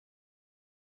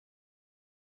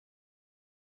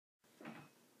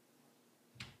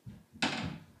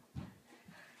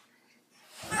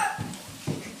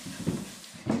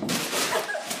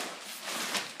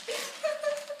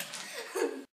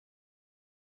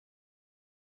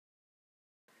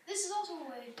is also a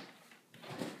way.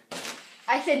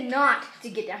 I said not to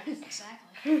get down. Exactly.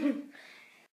 Oh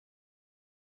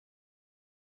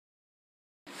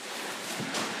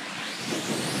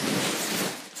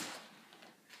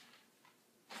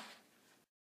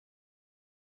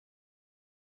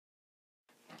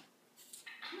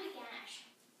my gosh.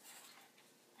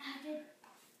 Did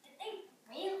they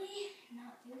really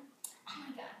not do? Oh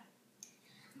my god.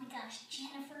 Oh my gosh,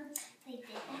 Jennifer, they did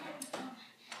that. Oh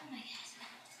my gosh.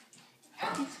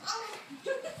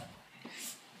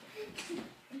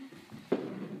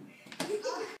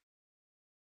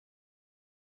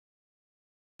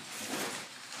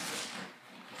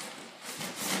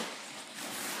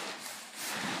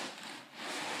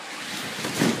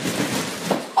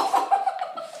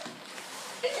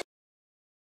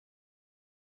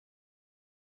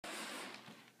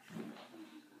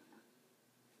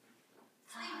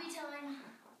 Sleepy time.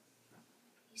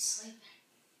 He's sleeping.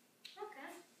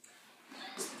 Okay.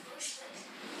 Let's push this.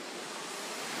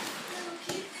 Little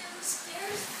kid down the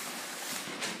stairs.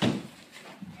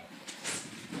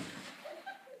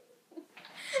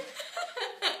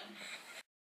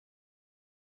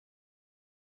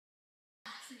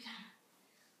 Sleepy time.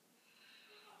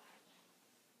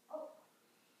 Oh.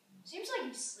 Seems like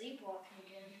he's sleepwalking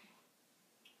again.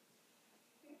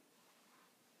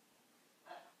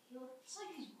 He looks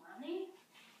like he's running.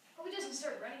 Hope he doesn't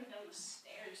start running down the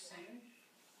stairs soon.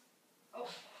 Oh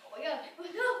my god. Oh,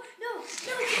 no,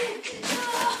 kid. No.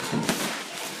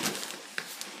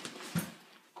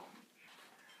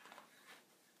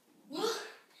 Well,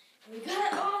 we got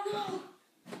it. Oh no.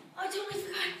 I totally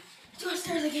forgot.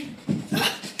 Downstairs again.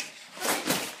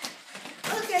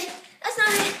 Okay, that's not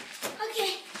it.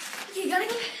 Okay, gotta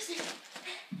go past it.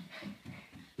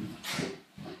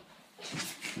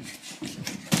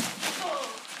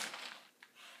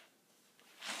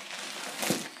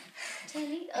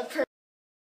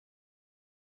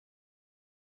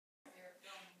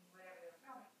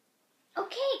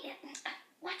 Okay,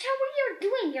 watch out what you're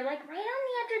doing. You're like right on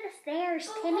the edge of the stairs,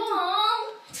 Timmy. Mom.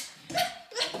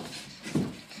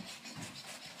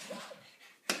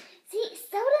 See,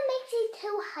 soda makes you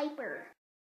too hyper.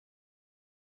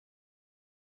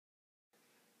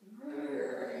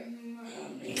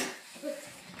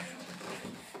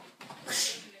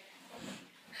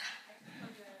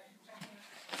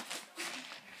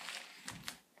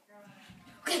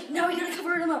 Okay, now we gotta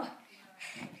cover him up.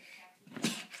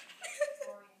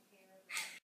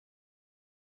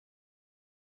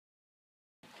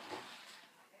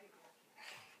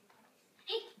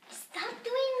 Hey, stop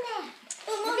doing that.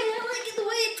 Oh, Mommy, I don't like it the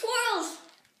way it twirls.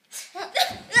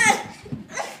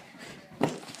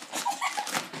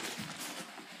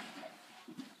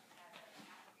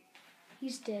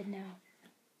 He's dead now.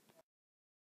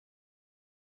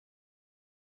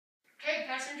 Okay,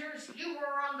 passengers, you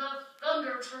are on the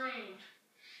Thunder Train.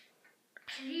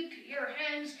 Keep your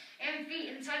hands and feet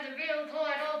inside the vehicle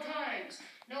at all times.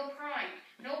 No crying,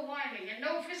 no whining, and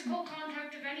no physical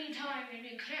contact of any time, and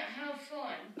you can't have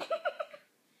fun.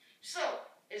 So,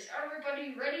 is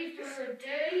everybody ready for a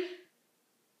day?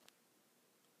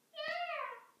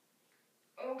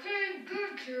 Yeah. Okay,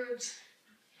 good kids.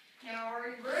 Now, are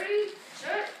you ready?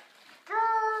 Set,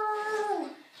 go!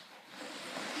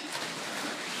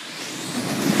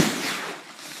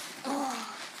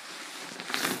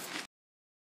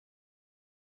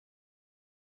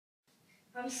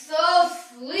 I'm so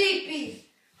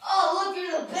sleepy. Oh, look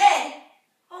at the bed.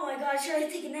 Oh my God, should I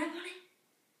take a nap on it?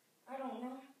 I don't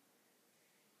know.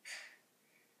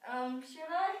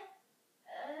 Should I?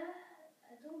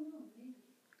 I don't know, maybe.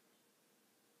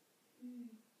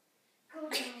 Go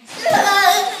down.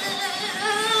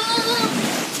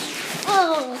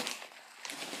 Oh,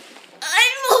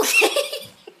 I'm okay.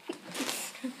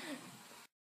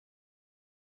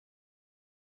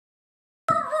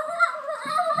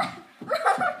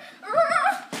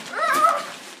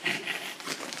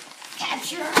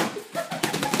 Capture.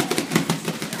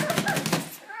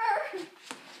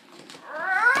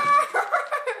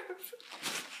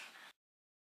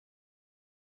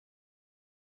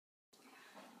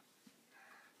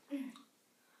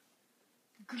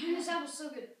 Goodness, that was so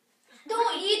good.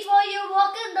 Don't eat while you're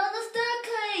walking down the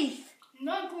staircase. I'm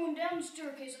not going down the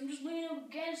staircase. I'm just leaning up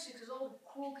against it because all the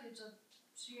cool kids I've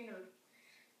seen are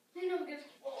leaning up against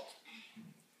the wall.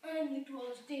 I didn't do all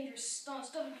this dangerous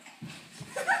stuff.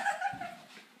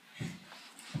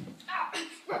 Ow!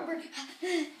 Rubber!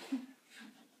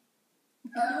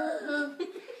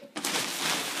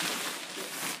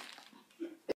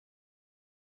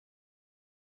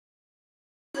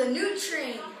 The new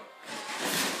train.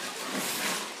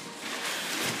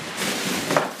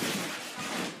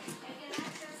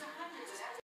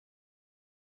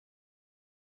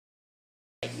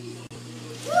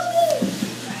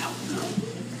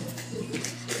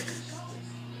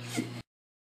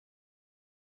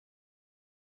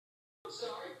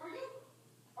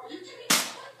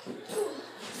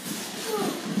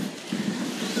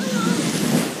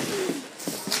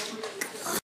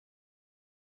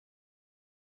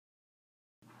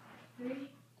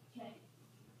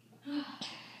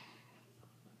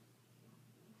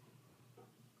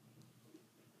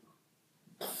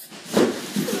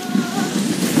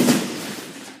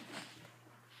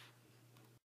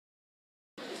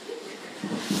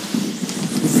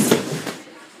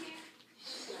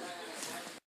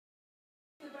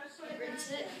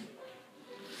 Rinse it.